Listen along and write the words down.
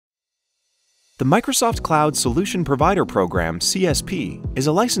The Microsoft Cloud Solution Provider Program, CSP, is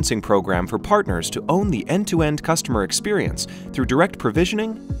a licensing program for partners to own the end-to-end customer experience through direct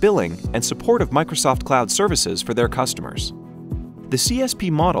provisioning, billing, and support of Microsoft Cloud services for their customers. The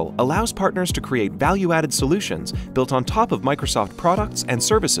CSP model allows partners to create value-added solutions built on top of Microsoft products and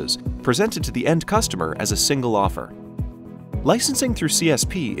services presented to the end customer as a single offer. Licensing through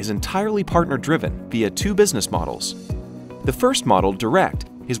CSP is entirely partner-driven via two business models. The first model, direct,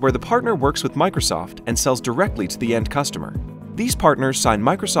 is where the partner works with Microsoft and sells directly to the end customer. These partners sign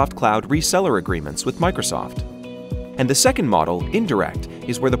Microsoft Cloud reseller agreements with Microsoft. And the second model, indirect,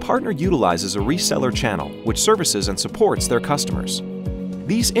 is where the partner utilizes a reseller channel which services and supports their customers.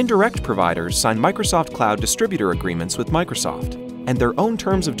 These indirect providers sign Microsoft Cloud distributor agreements with Microsoft and their own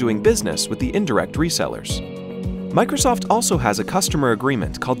terms of doing business with the indirect resellers. Microsoft also has a customer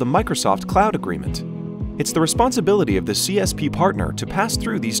agreement called the Microsoft Cloud Agreement. It's the responsibility of the CSP partner to pass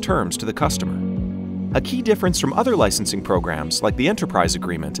through these terms to the customer. A key difference from other licensing programs, like the Enterprise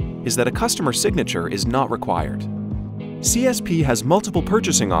Agreement, is that a customer signature is not required. CSP has multiple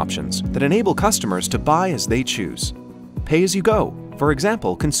purchasing options that enable customers to buy as they choose. Pay as you go, for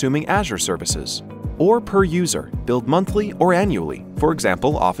example, consuming Azure services, or per user, billed monthly or annually, for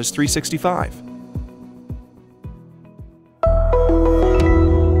example, Office 365.